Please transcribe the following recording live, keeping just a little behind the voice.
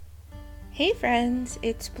Hey friends,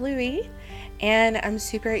 it's Bluey, and I'm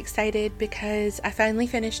super excited because I finally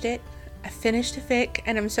finished it. I finished a fic,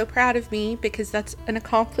 and I'm so proud of me because that's an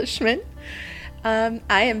accomplishment. I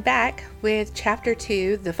am back with chapter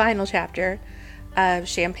 2, the final chapter of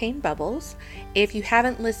Champagne Bubbles. If you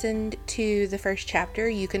haven't listened to the first chapter,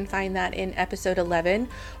 you can find that in episode 11,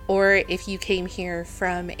 or if you came here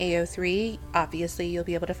from AO3, obviously you'll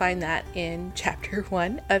be able to find that in chapter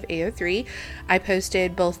 1 of AO3. I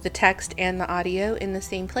posted both the text and the audio in the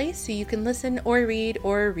same place, so you can listen or read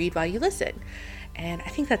while you listen. And I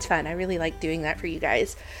think that's fun. I really like doing that for you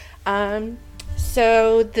guys.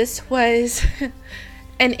 So this was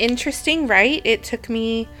an interesting write. It took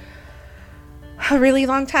me a really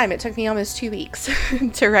long time. It took me almost 2 weeks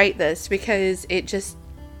to write this because it just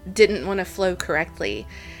didn't want to flow correctly.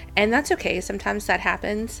 And that's okay. Sometimes that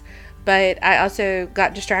happens. But I also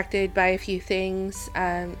got distracted by a few things,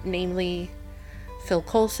 namely Phil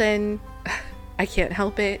Coulson. I can't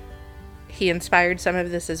help it. He inspired some of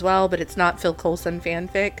this as well, but it's not Phil Coulson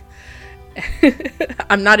fanfic.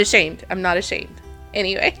 I'm not ashamed.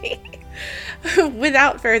 Anyway,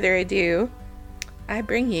 without further ado, I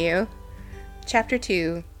bring you Chapter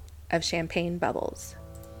 2 of Champagne Bubbles.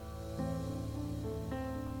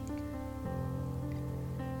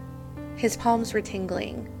 His palms were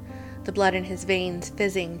tingling, the blood in his veins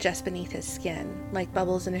fizzing just beneath his skin, like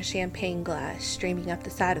bubbles in a champagne glass streaming up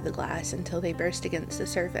the side of the glass until they burst against the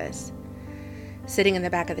surface. Sitting in the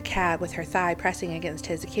back of the cab with her thigh pressing against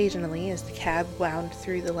his occasionally as the cab wound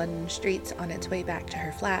through the London streets on its way back to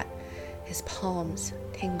her flat, his palms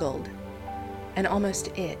tingled, an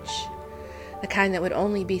almost itch. The kind that would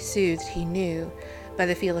only be soothed, he knew, by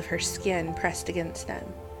the feel of her skin pressed against them.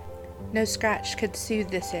 No scratch could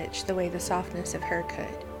soothe this itch the way the softness of her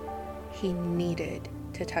could. He needed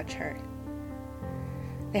to touch her.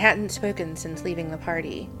 They hadn't spoken since leaving the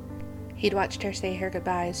party. He'd watched her say her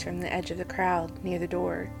goodbyes from the edge of the crowd near the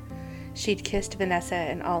door. She'd kissed Vanessa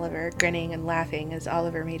and Oliver, grinning and laughing as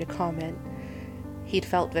Oliver made a comment. He'd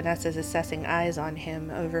felt Vanessa's assessing eyes on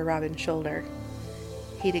him over Robin's shoulder.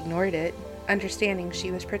 He'd ignored it, understanding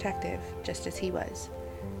she was protective, just as he was.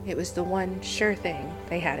 It was the one sure thing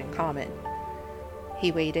they had in common.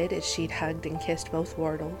 He waited as she'd hugged and kissed both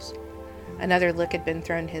Wardles. Another look had been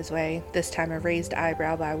thrown his way, this time a raised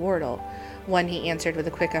eyebrow by Wardle, one he answered with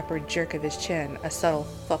a quick upward jerk of his chin, a subtle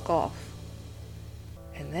fuck off.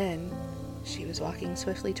 And then she was walking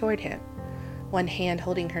swiftly toward him, one hand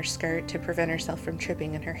holding her skirt to prevent herself from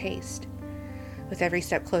tripping in her haste. With every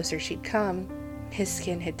step closer she'd come, his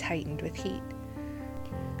skin had tightened with heat.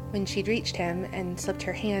 When she'd reached him and slipped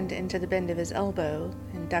her hand into the bend of his elbow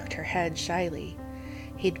and ducked her head shyly,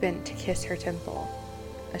 he'd bent to kiss her temple,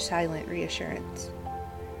 a silent reassurance.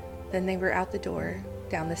 Then they were out the door,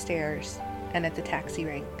 down the stairs, and at the taxi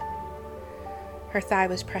rank. Her thigh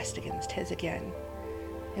was pressed against his again.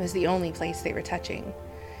 It was the only place they were touching.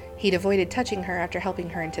 He'd avoided touching her after helping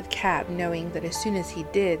her into the cab, knowing that as soon as he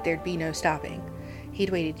did, there'd be no stopping. He'd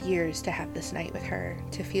waited years to have this night with her,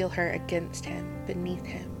 to feel her against him, beneath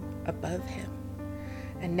him, above him.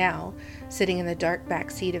 And now, sitting in the dark back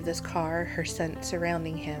seat of this car, her scent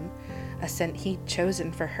surrounding him, a scent he'd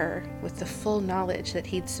chosen for her, with the full knowledge that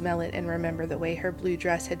he'd smell it and remember the way her blue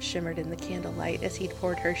dress had shimmered in the candlelight as he'd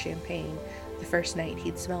poured her champagne the first night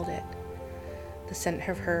he'd smelled it. The scent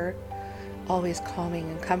of her, always calming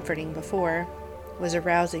and comforting before, was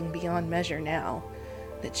arousing beyond measure now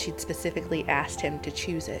that she'd specifically asked him to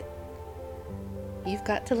choose it. "You've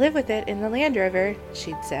got to live with it in the Land Rover,"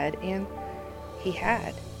 she'd said, and he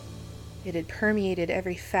had. It had permeated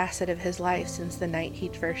every facet of his life since the night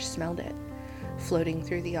he'd first smelled it, floating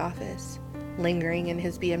through the office, lingering in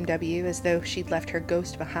his BMW as though she'd left her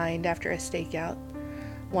ghost behind after a stakeout.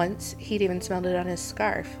 Once, he'd even smelled it on his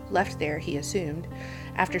scarf, left there, he assumed,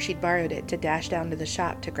 after she'd borrowed it to dash down to the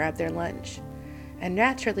shop to grab their lunch. And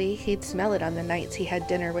naturally, he'd smell it on the nights he had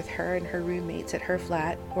dinner with her and her roommates at her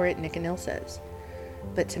flat or at Nick and Ilsa's.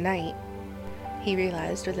 But tonight, he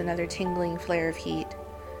realized with another tingling flare of heat,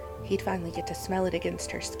 he'd finally get to smell it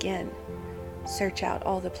against her skin, search out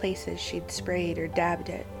all the places she'd sprayed or dabbed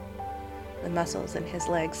it. The muscles in his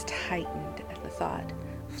legs tightened at the thought,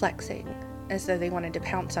 flexing, as though they wanted to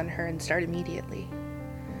pounce on her and start immediately.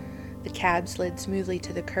 The cab slid smoothly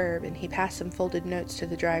to the curb, and he passed some folded notes to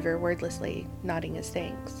the driver wordlessly, nodding his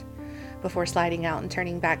thanks, before sliding out and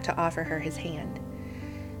turning back to offer her his hand.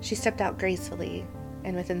 She stepped out gracefully,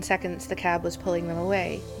 and within seconds the cab was pulling them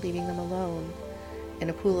away, leaving them alone, in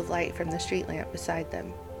a pool of light from the street lamp beside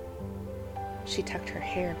them. She tucked her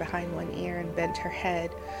hair behind one ear and bent her head,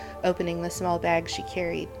 opening the small bag she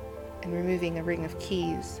carried and removing a ring of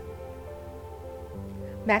keys.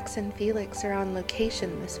 Max and Felix are on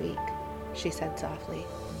location this week, she said softly.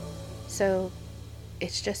 So,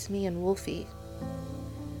 it's just me and Wolfie.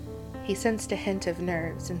 He sensed a hint of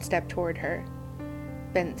nerves and stepped toward her,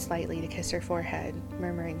 bent slightly to kiss her forehead,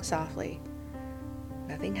 murmuring softly,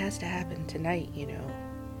 "Nothing has to happen tonight, you know."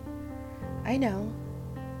 "I know.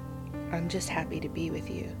 I'm just happy to be with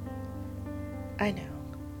you." "I know,"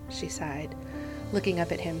 she sighed, looking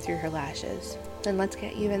up at him through her lashes. "Then let's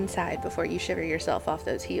get you inside before you shiver yourself off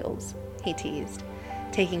those heels," he teased,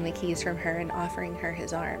 taking the keys from her and offering her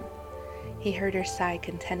his arm. He heard her sigh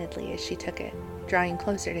contentedly as she took it, drawing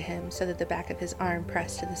closer to him so that the back of his arm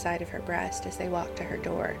pressed to the side of her breast as they walked to her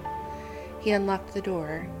door. He unlocked the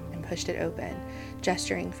door and pushed it open,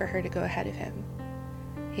 gesturing for her to go ahead of him.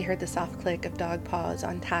 He heard the soft click of dog paws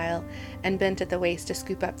on tile and bent at the waist to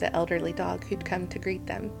scoop up the elderly dog who'd come to greet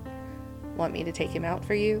them. "Want me to take him out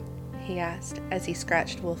for you?" he asked as he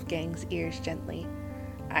scratched Wolfgang's ears gently.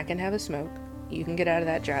 "I can have a smoke. You can get out of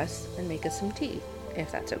that dress and make us some tea,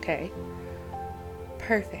 if that's okay."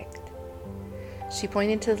 "Perfect." She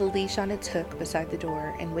pointed to the leash on its hook beside the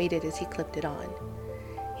door and waited as he clipped it on.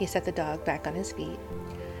 He set the dog back on his feet,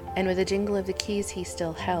 and with a jingle of the keys he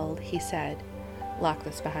still held, he said, "Lock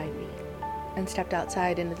this behind me," and stepped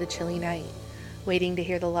outside into the chilly night, waiting to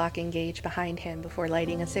hear the lock engage behind him before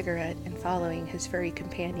lighting a cigarette and following his furry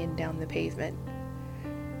companion down the pavement.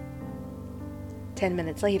 10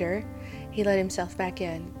 minutes later, he let himself back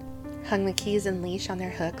in, hung the keys and leash on their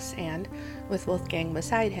hooks, and, with Wolfgang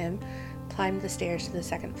beside him, climbed the stairs to the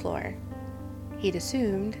second floor. He'd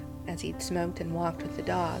assumed, as he'd smoked and walked with the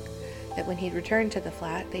dog, that when he'd returned to the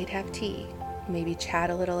flat, they'd have tea, maybe chat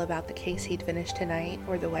a little about the case he'd finished tonight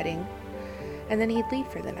or the wedding, and then he'd leave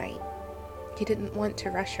for the night. He didn't want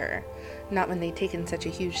to rush her, not when they'd taken such a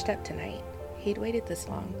huge step tonight. He'd waited this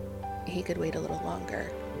long. He could wait a little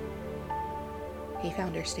longer. He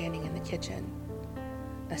found her standing in the kitchen,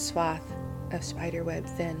 a swath of spiderweb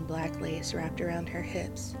thin black lace wrapped around her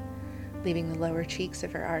hips, leaving the lower cheeks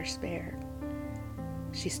of her arse bare.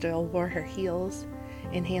 She still wore her heels,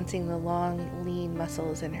 enhancing the long, lean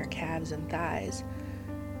muscles in her calves and thighs.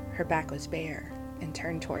 Her back was bare and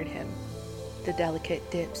turned toward him. The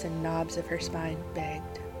delicate dips and knobs of her spine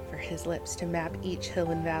begged for his lips to map each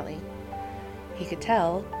hill and valley. He could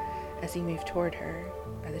tell, as he moved toward her,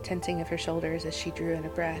 by the tensing of her shoulders as she drew in a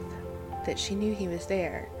breath, that she knew he was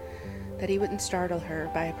there, that he wouldn't startle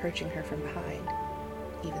her by approaching her from behind.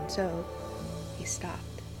 Even so, he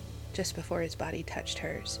stopped, just before his body touched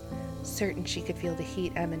hers, certain she could feel the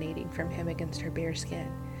heat emanating from him against her bare skin,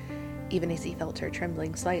 even as he felt her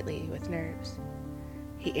trembling slightly with nerves.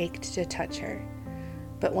 He ached to touch her,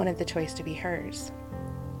 but wanted the choice to be hers,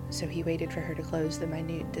 so he waited for her to close the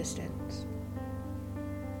minute distance.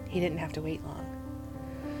 He didn't have to wait long.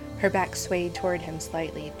 Her back swayed toward him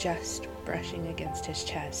slightly, just brushing against his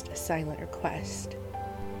chest, a silent request.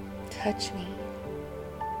 "Touch me."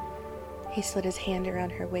 He slid his hand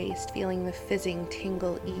around her waist, feeling the fizzing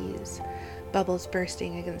tingle ease, bubbles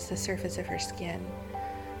bursting against the surface of her skin.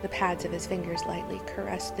 The pads of his fingers lightly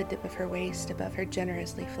caressed the dip of her waist above her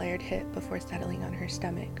generously flared hip before settling on her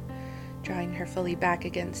stomach, drawing her fully back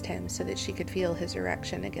against him so that she could feel his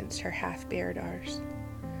erection against her half-bared arse.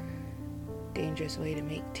 "Dangerous way to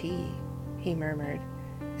make tea," he murmured,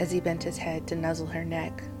 as he bent his head to nuzzle her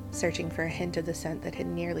neck, searching for a hint of the scent that had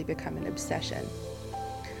nearly become an obsession.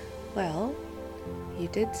 "Well, you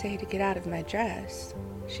did say to get out of my dress,"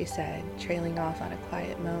 she said, trailing off on a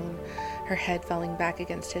quiet moan, her head falling back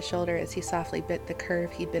against his shoulder as he softly bit the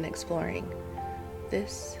curve he'd been exploring.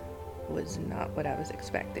 "This was not what I was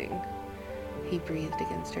expecting," he breathed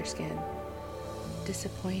against her skin.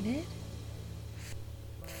 "Disappointed?"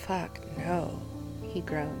 "Fuck no," he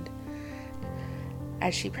groaned,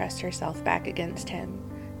 as she pressed herself back against him,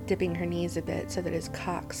 dipping her knees a bit so that his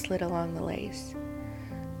cock slid along the lace.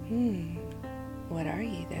 What are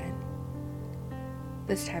you then?"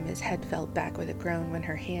 This time his head fell back with a groan when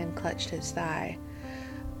her hand clutched his thigh.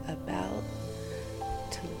 "About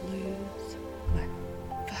to lose my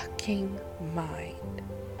fucking mind."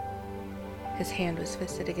 His hand was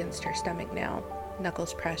fisted against her stomach now,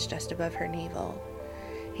 knuckles pressed just above her navel.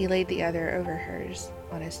 He laid the other over hers,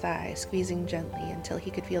 on his thigh, squeezing gently until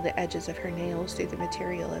he could feel the edges of her nails through the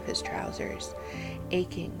material of his trousers,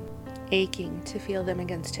 aching to feel them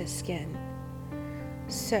against his skin.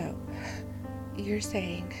 "So, you're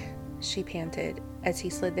saying," she panted, as he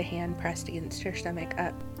slid the hand pressed against her stomach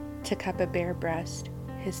up to cup a bare breast,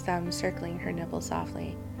 his thumb circling her nipple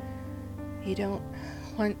softly. "You don't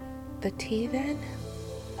want the tea, then?"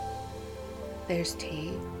 "There's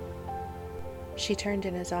tea." She turned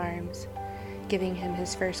in his arms, giving him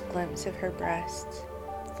his first glimpse of her breasts,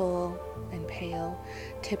 full and pale,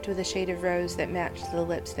 tipped with a shade of rose that matched the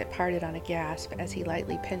lips that parted on a gasp as he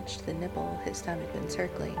lightly pinched the nipple his thumb had been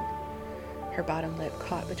circling. Her bottom lip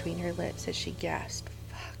caught between her lips as she gasped,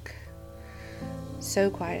 "Fuck." So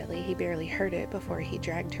quietly he barely heard it before he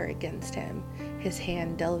dragged her against him, his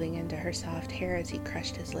hand delving into her soft hair as he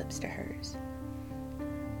crushed his lips to hers.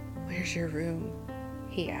 "Where's your room?"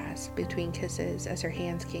 he asked between kisses as her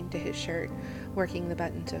hands came to his shirt, working the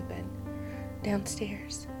buttons open.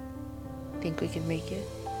 "Downstairs." "Think we can make it?"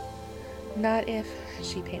 "Not if,"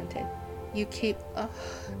 she panted. "You keep,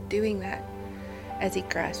 doing that." As he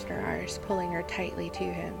grasped her arms, pulling her tightly to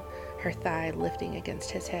him, her thigh lifting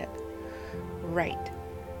against his hip. "Right."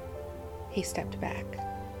 He stepped back,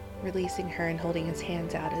 releasing her and holding his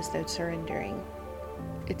hands out as though surrendering.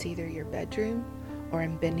 "It's either your bedroom or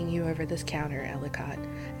I'm bending you over this counter, Ellicott,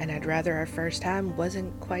 and I'd rather our first time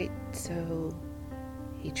wasn't quite so..."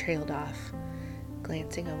 He trailed off,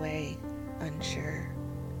 glancing away, unsure.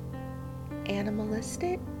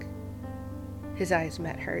 "Animalistic?" His eyes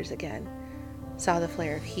met hers again, saw the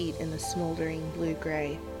flare of heat in the smoldering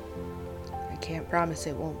blue-gray. "I can't promise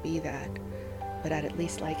it won't be that, but I'd at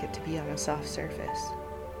least like it to be on a soft surface."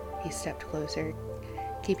 He stepped closer,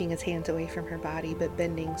 keeping his hands away from her body but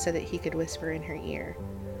bending so that he could whisper in her ear.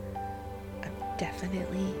 "I'm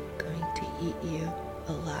definitely going to eat you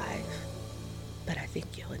alive, but I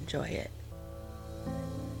think you'll enjoy it."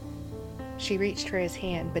 She reached for his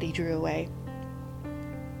hand, but he drew away.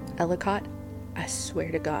 "Ellicott, I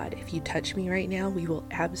swear to God, if you touch me right now, we will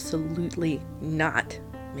absolutely not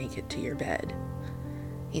make it to your bed."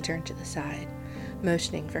 He turned to the side,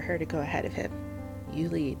 motioning for her to go ahead of him. "You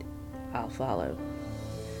lead, I'll follow."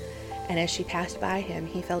 And as she passed by him,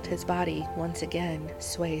 he felt his body once again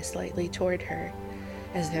sway slightly toward her,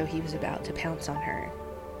 as though he was about to pounce on her.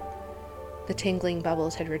 The tingling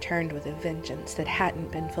bubbles had returned with a vengeance that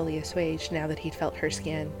hadn't been fully assuaged now that he'd felt her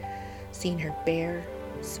skin, seen her bare,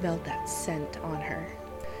 smelled that scent on her.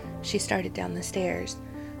 She started down the stairs,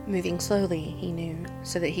 moving slowly, he knew,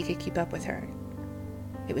 so that he could keep up with her.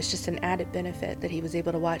 It was just an added benefit that he was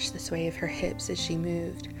able to watch the sway of her hips as she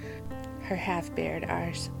moved, her half-bared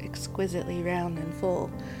arse exquisitely round and full,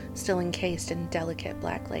 still encased in delicate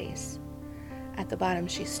black lace. At the bottom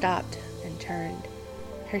she stopped and turned,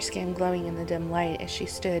 her skin glowing in the dim light as she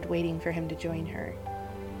stood waiting for him to join her.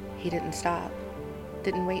 He didn't stop,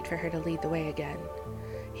 didn't wait for her to lead the way again.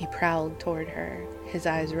 He prowled toward her, his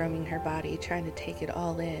eyes roaming her body, trying to take it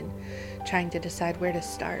all in, trying to decide where to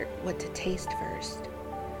start, what to taste first.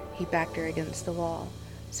 He backed her against the wall,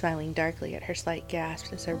 smiling darkly at her slight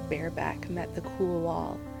gasps as her bare back met the cool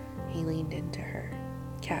wall. He leaned into her,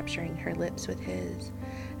 capturing her lips with his,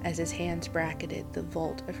 as his hands bracketed the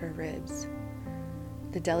vault of her ribs.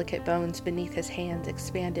 The delicate bones beneath his hands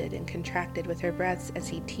expanded and contracted with her breaths as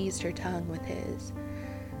he teased her tongue with his.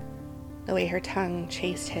 The way her tongue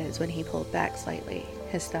chased his when he pulled back slightly,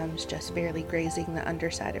 his thumbs just barely grazing the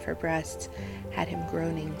underside of her breasts, had him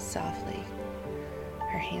groaning softly.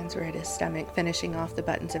 Her hands were at his stomach, finishing off the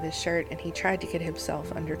buttons of his shirt, and he tried to get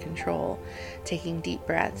himself under control, taking deep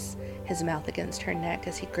breaths, his mouth against her neck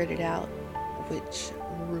as he gritted out, "Which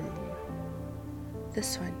room?"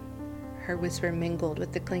 "This one." Her whisper mingled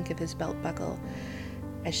with the clink of his belt buckle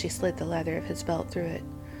as she slid the leather of his belt through it.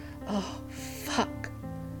 "Oh, fuck."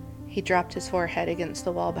 He dropped his forehead against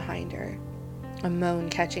the wall behind her, a moan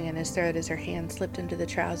catching in his throat as her hand slipped into the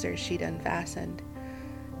trousers she'd unfastened.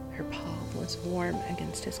 Her palm was warm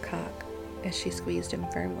against his cock as she squeezed him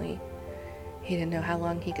firmly. He didn't know how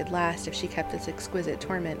long he could last if she kept this exquisite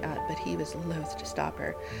torment up, but he was loath to stop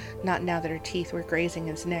her, not now that her teeth were grazing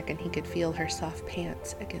his neck and he could feel her soft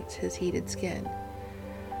pants against his heated skin.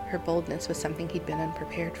 Her boldness was something he'd been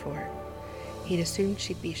unprepared for. He'd assumed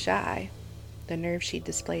she'd be shy. The nerve she'd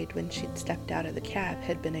displayed when she'd stepped out of the cab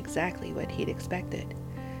had been exactly what he'd expected.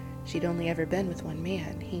 She'd only ever been with one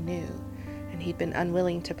man, he knew, and he'd been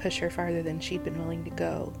unwilling to push her farther than she'd been willing to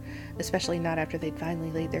go, especially not after they'd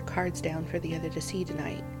finally laid their cards down for the other to see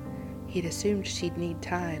tonight. He'd assumed she'd need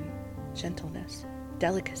time, gentleness,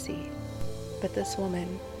 delicacy. But this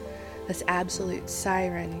woman, this absolute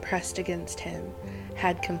siren pressed against him,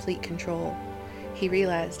 had complete control. He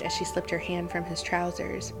realized as she slipped her hand from his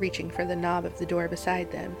trousers, reaching for the knob of the door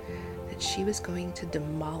beside them, that she was going to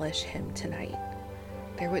demolish him tonight.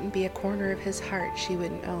 There wouldn't be a corner of his heart she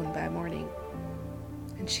wouldn't own by morning.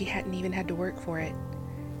 And she hadn't even had to work for it.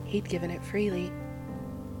 He'd given it freely.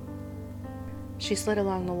 She slid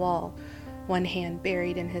along the wall, one hand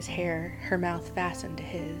buried in his hair, her mouth fastened to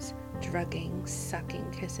his, drugging,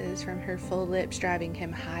 sucking kisses from her full lips driving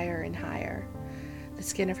him higher and higher. The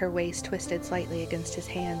skin of her waist twisted slightly against his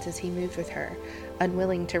hands as he moved with her,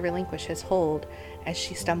 unwilling to relinquish his hold as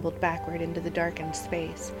she stumbled backward into the darkened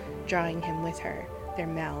space, drawing him with her, their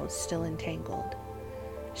mouths still entangled.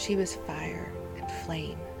 She was fire and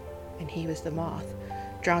flame, and he was the moth,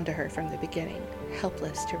 drawn to her from the beginning,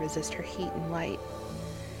 helpless to resist her heat and light.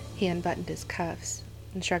 He unbuttoned his cuffs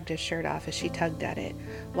and shrugged his shirt off as she tugged at it,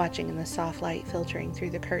 watching in the soft light filtering through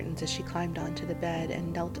the curtains as she climbed onto the bed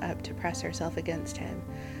and knelt up to press herself against him,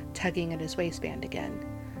 tugging at his waistband again.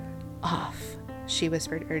 "Off," she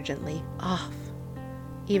whispered urgently. "Off,"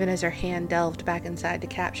 even as her hand delved back inside to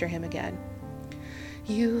capture him again.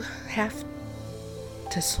 "You have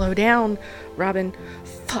to slow down, Robin.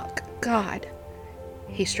 Fuck, God."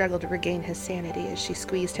 He struggled to regain his sanity as she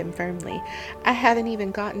squeezed him firmly. "I haven't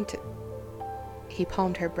even gotten to..." He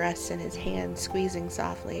palmed her breasts in his hand, squeezing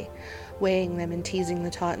softly, weighing them and teasing the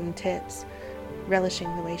tautened tips,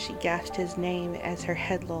 relishing the way she gasped his name as her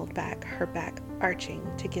head lolled back, her back arching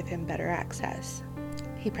to give him better access.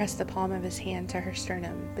 He pressed the palm of his hand to her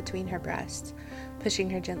sternum, between her breasts, pushing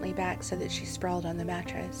her gently back so that she sprawled on the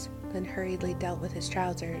mattress, then hurriedly dealt with his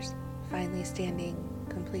trousers, finally standing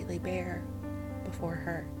completely bare before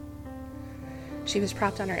her. She was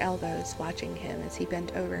propped on her elbows, watching him as he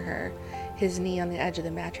bent over her, his knee on the edge of the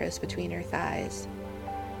mattress between her thighs.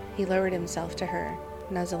 He lowered himself to her,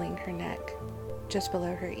 nuzzling her neck, just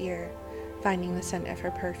below her ear, finding the scent of her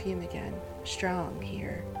perfume again, strong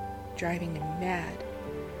here, driving him mad.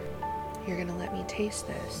 "You're gonna let me taste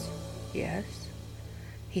this, yes?"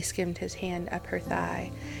 He skimmed his hand up her thigh,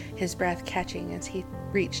 his breath catching as he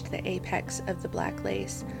reached the apex of the black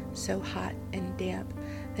lace, so hot and damp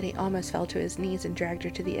that he almost fell to his knees and dragged her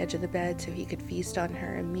to the edge of the bed so he could feast on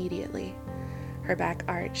her immediately. Her back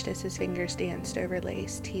arched as his fingers danced over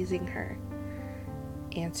lace, teasing her.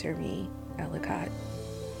 "Answer me, Ellicott."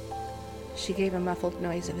 She gave a muffled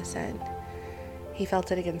noise of assent. He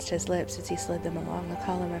felt it against his lips as he slid them along the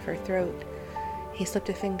column of her throat. He slipped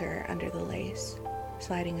a finger under the lace,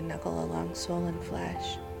 sliding a knuckle along swollen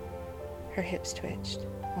flesh. Her hips twitched,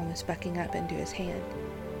 almost bucking up into his hand.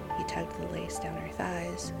 He tugged the lace down her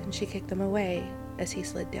thighs, and she kicked them away as he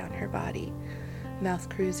slid down her body, mouth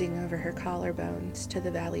cruising over her collarbones to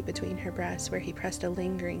the valley between her breasts, where he pressed a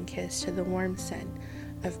lingering kiss to the warm scent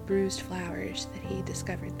of bruised flowers that he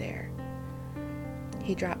discovered there.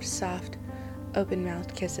 He dropped soft,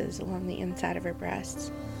 open-mouthed kisses along the inside of her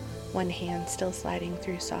breasts, one hand still sliding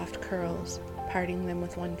through soft curls, parting them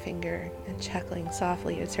with one finger and chuckling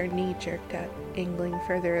softly as her knee jerked up, angling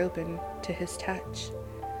further open to his touch.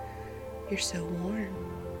 "You're so warm."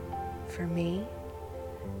 "For me?"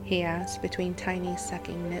 he asked between tiny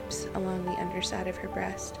sucking nips along the underside of her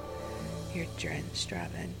breast. "You're drenched,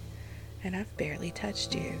 Robin, and I've barely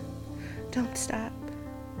touched you. Don't stop."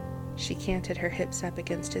 She canted her hips up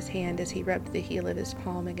against his hand as he rubbed the heel of his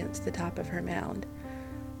palm against the top of her mound.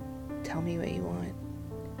 "Tell me what you want,"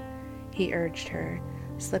 he urged her,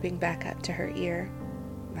 slipping back up to her ear.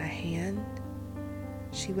 "My hand?"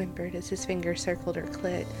 She whimpered as his fingers circled her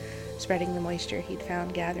clit, spreading the moisture he'd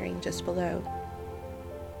found gathering just below.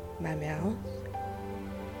 "My mouth?"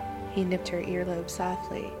 He nipped her earlobe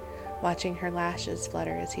softly, watching her lashes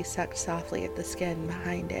flutter as he sucked softly at the skin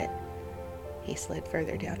behind it. He slid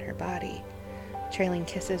further down her body, trailing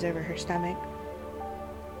kisses over her stomach,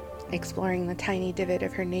 exploring the tiny divot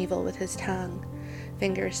of her navel with his tongue,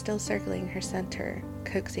 fingers still circling her center,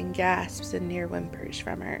 coaxing gasps and near whimpers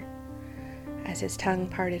from her. As his tongue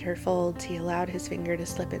parted her folds, he allowed his finger to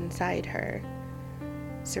slip inside her.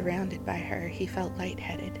 Surrounded by her, he felt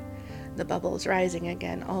lightheaded, the bubbles rising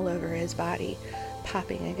again all over his body,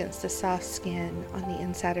 popping against the soft skin on the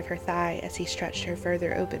inside of her thigh as he stretched her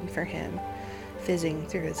further open for him, fizzing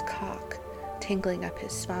through his cock, tingling up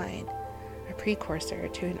his spine, a precursor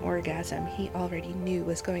to an orgasm he already knew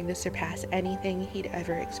was going to surpass anything he'd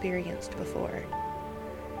ever experienced before.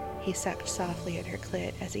 He sucked softly at her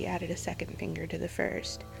clit as he added a second finger to the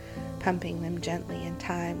first, pumping them gently in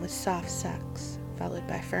time with soft sucks, followed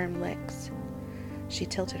by firm licks. She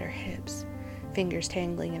tilted her hips, fingers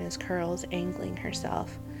tangling in his curls, angling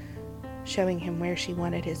herself, showing him where she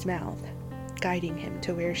wanted his mouth, guiding him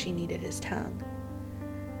to where she needed his tongue.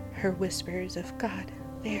 Her whispers of "God,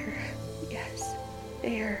 there, yes,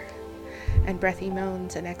 there," and breathy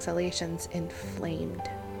moans and exhalations inflamed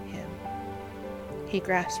him. He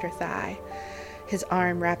grasped her thigh, his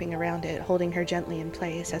arm wrapping around it, holding her gently in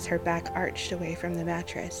place as her back arched away from the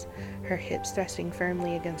mattress, her hips thrusting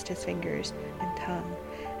firmly against his fingers and tongue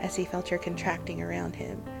as he felt her contracting around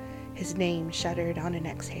him. His name shuddered on an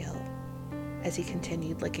exhale as he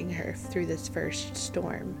continued licking her through this first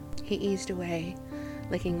storm. He eased away,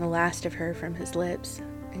 licking the last of her from his lips,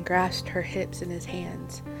 and grasped her hips in his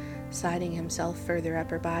hands, sliding himself further up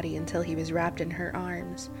her body until he was wrapped in her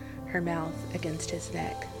arms, her mouth against his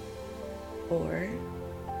neck. Or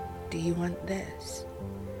do you want this?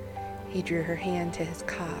 He drew her hand to his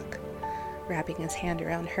cock, wrapping his hand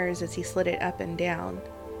around hers as he slid it up and down.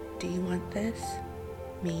 Do you want this?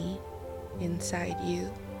 Me inside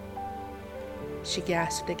you? She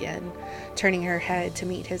gasped again, turning her head to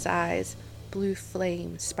meet his eyes, blue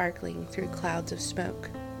flames sparkling through clouds of smoke.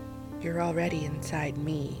 You're already inside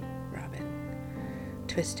me, Robin,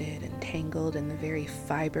 twisted and tangled in the very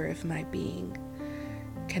fiber of my being.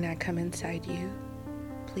 Can I come inside you,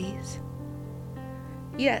 please?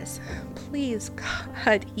 Yes, please,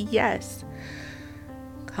 God, yes.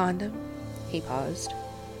 Condom? He paused.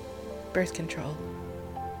 Birth control.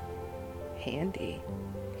 Handy,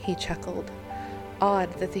 he chuckled.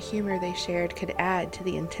 Odd that the humor they shared could add to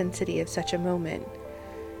the intensity of such a moment.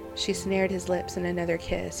 She snared his lips in another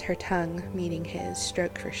kiss, her tongue meeting his,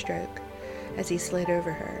 stroke for stroke, as he slid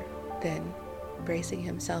over her. Then, bracing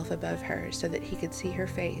himself above her so that he could see her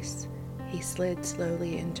face, he slid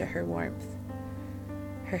slowly into her warmth.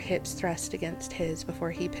 Her hips thrust against his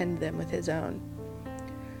before he pinned them with his own.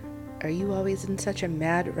 Are you always in such a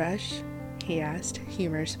mad rush? He asked,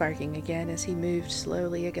 humor sparking again as he moved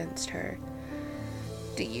slowly against her.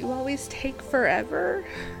 Do you always take forever?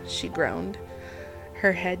 She groaned,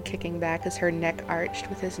 her head kicking back as her neck arched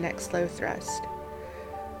with his next slow thrust.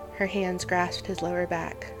 Her hands grasped his lower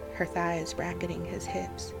back, her thighs bracketing his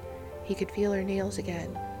hips. He could feel her nails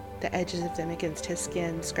again, the edges of them against his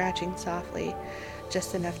skin, scratching softly,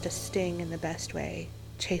 just enough to sting in the best way,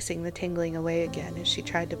 chasing the tingling away again as she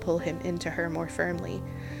tried to pull him into her more firmly.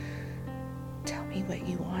 Tell me what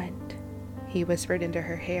you want, he whispered into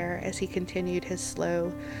her hair as he continued his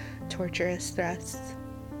slow, torturous thrusts.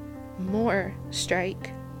 More,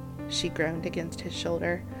 strike, she groaned against his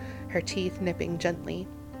shoulder, her teeth nipping gently.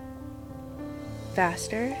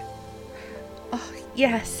 Faster? Oh,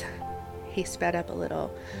 yes. He sped up a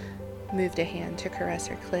little, moved a hand to caress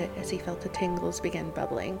her clit as he felt the tingles begin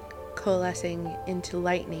bubbling, coalescing into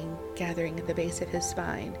lightning gathering at the base of his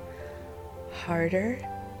spine. Harder?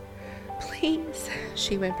 Please,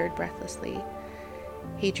 she whimpered breathlessly.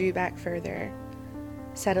 He drew back further,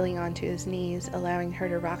 settling onto his knees, allowing her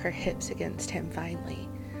to rock her hips against him finally,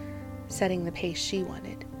 setting the pace she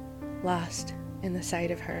wanted, lost in the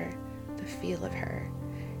sight of her, the feel of her.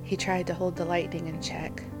 He tried to hold the lightning in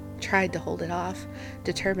check, tried to hold it off,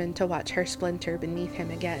 determined to watch her splinter beneath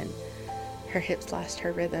him again. Her hips lost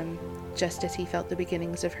her rhythm, just as he felt the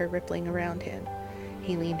beginnings of her rippling around him.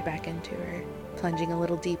 He leaned back into her, plunging a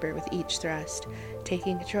little deeper with each thrust,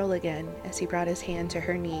 taking control again as he brought his hand to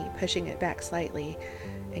her knee, pushing it back slightly,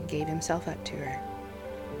 and gave himself up to her.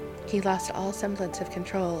 He lost all semblance of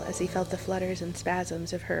control as he felt the flutters and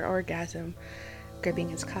spasms of her orgasm gripping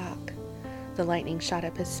his cock. The lightning shot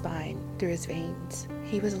up his spine, through his veins.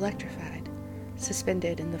 He was electrified,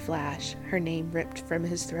 suspended in the flash, her name ripped from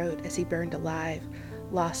his throat as he burned alive,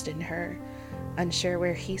 lost in her, unsure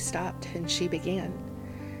where he stopped and she began.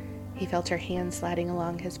 He felt her hand sliding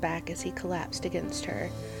along his back as he collapsed against her,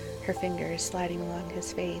 her fingers sliding along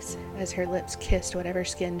his face as her lips kissed whatever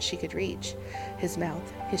skin she could reach, his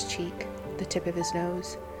mouth, his cheek, the tip of his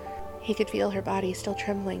nose. He could feel her body still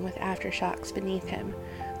trembling with aftershocks beneath him,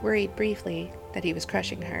 worried briefly that he was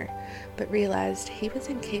crushing her, but realized he was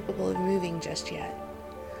incapable of moving just yet.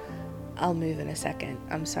 I'll move in a second.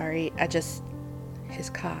 I'm sorry. His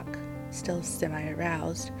cock, still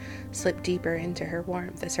semi-aroused, slipped deeper into her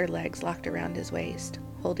warmth as her legs locked around his waist,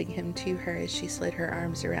 holding him to her as she slid her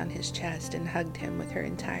arms around his chest and hugged him with her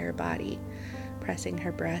entire body, pressing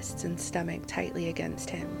her breasts and stomach tightly against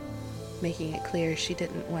him, making it clear she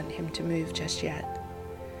didn't want him to move just yet.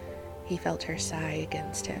 He felt her sigh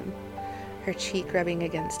against him, her cheek rubbing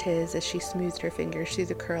against his as she smoothed her fingers through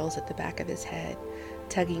the curls at the back of his head,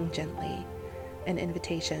 tugging gently, an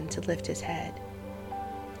invitation to lift his head.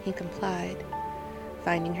 He complied,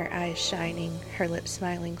 finding her eyes shining, her lips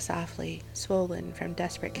smiling softly, swollen from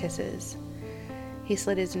desperate kisses. He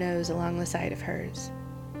slid his nose along the side of hers,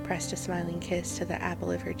 pressed a smiling kiss to the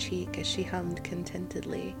apple of her cheek as she hummed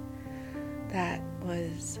contentedly. That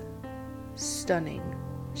was stunning,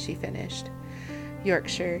 she finished,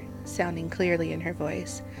 Yorkshire sounding clearly in her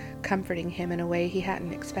voice, comforting him in a way he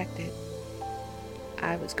hadn't expected.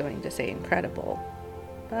 I was going to say incredible,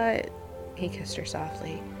 but he kissed her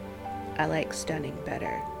softly. I like stunning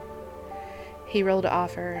better. He rolled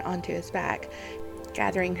off her onto his back,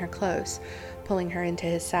 gathering her close, pulling her into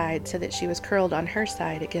his side so that she was curled on her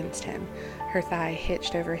side against him, her thigh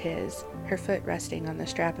hitched over his, her foot resting on the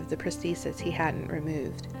strap of the prosthesis he hadn't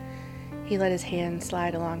removed. He let his hand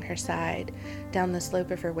slide along her side, down the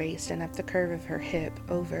slope of her waist and up the curve of her hip,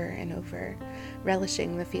 over and over,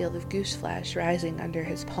 relishing the feel of goose flesh rising under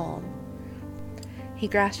his palm. He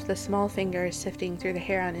grasped the small fingers sifting through the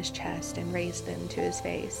hair on his chest and raised them to his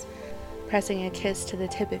face, pressing a kiss to the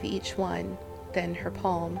tip of each one, then her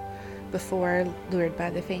palm, before, lured by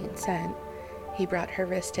the faint scent, he brought her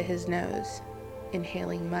wrist to his nose,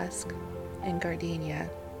 inhaling musk and gardenia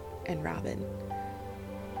and robin.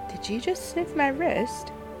 "Did you just sniff my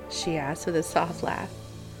wrist?" she asked with a soft laugh.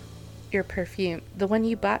 "Your perfume, the one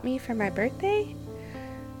you bought me for my birthday?"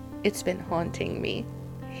 "It's been haunting me,"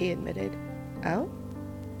 he admitted. "Oh?"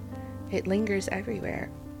 "It lingers everywhere.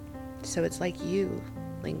 So it's like you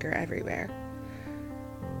linger everywhere."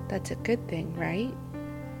 "That's a good thing, right?"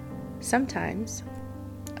 "Sometimes.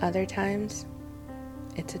 Other times,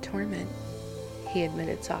 it's a torment," he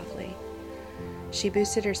admitted softly. She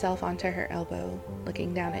boosted herself onto her elbow,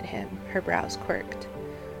 looking down at him, her brows quirked,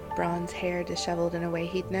 bronze hair disheveled in a way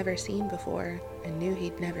he'd never seen before and knew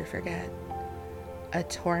he'd never forget. "A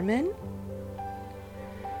torment?"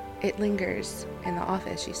 "It lingers in the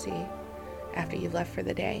office, you see, after you've left for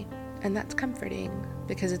the day. And that's comforting,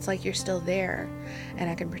 because it's like you're still there, and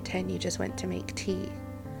I can pretend you just went to make tea.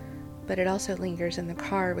 But it also lingers in the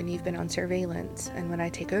car when you've been on surveillance, and when I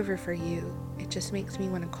take over for you, it just makes me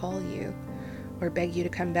want to call you, or beg you to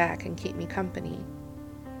come back and keep me company."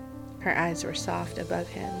 Her eyes were soft above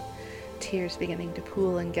him, tears beginning to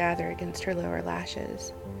pool and gather against her lower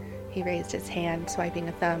lashes. He raised his hand, swiping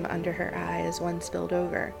a thumb under her eye as one spilled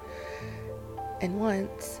over. "And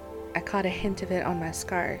once, I caught a hint of it on my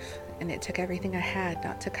scarf, and it took everything I had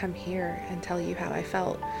not to come here and tell you how I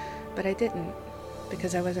felt, but I didn't,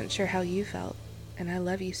 because I wasn't sure how you felt, and I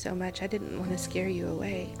love you so much I didn't want to scare you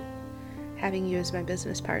away. Having you as my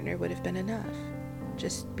business partner would have been enough,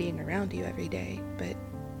 just being around you every day, but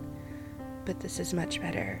this is much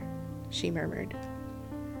better," she murmured.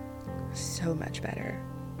 "So much better."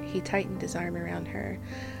 He tightened his arm around her,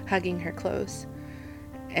 hugging her close.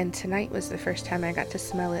 "And tonight was the first time I got to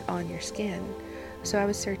smell it on your skin, so I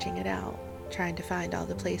was searching it out, trying to find all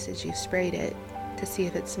the places you sprayed it, to see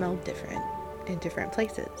if it smelled different in different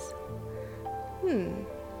places."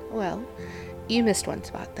 "Well, you missed one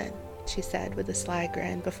spot then," she said with a sly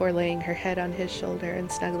grin before laying her head on his shoulder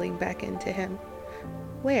and snuggling back into him.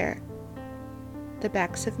 "Where?" "The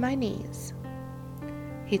backs of my knees."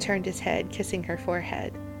 He turned his head, kissing her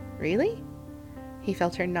forehead. "Really?" He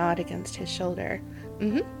felt her nod against his shoulder.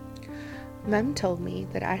 Mum told me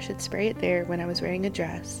that I should spray it there when I was wearing a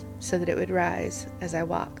dress, so that it would rise as I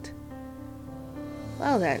walked."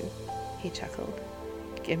 "Well then," he chuckled,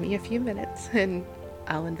 "give me a few minutes, and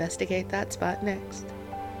I'll investigate that spot next."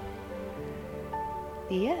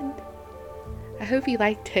 The end. I hope you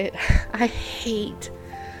liked it. I hate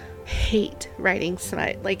writing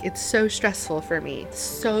smut. Like, it's so stressful for me.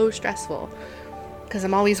 So stressful. Because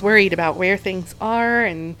I'm always worried about where things are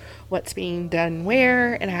and what's being done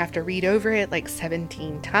where, and I have to read over it like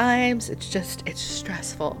 17 times. It's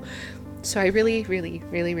stressful. So I really, really,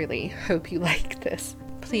 really, really hope you like this.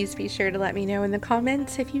 Please be sure to let me know in the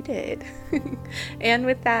comments if you did. And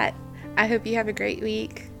with that, I hope you have a great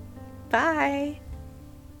week. Bye!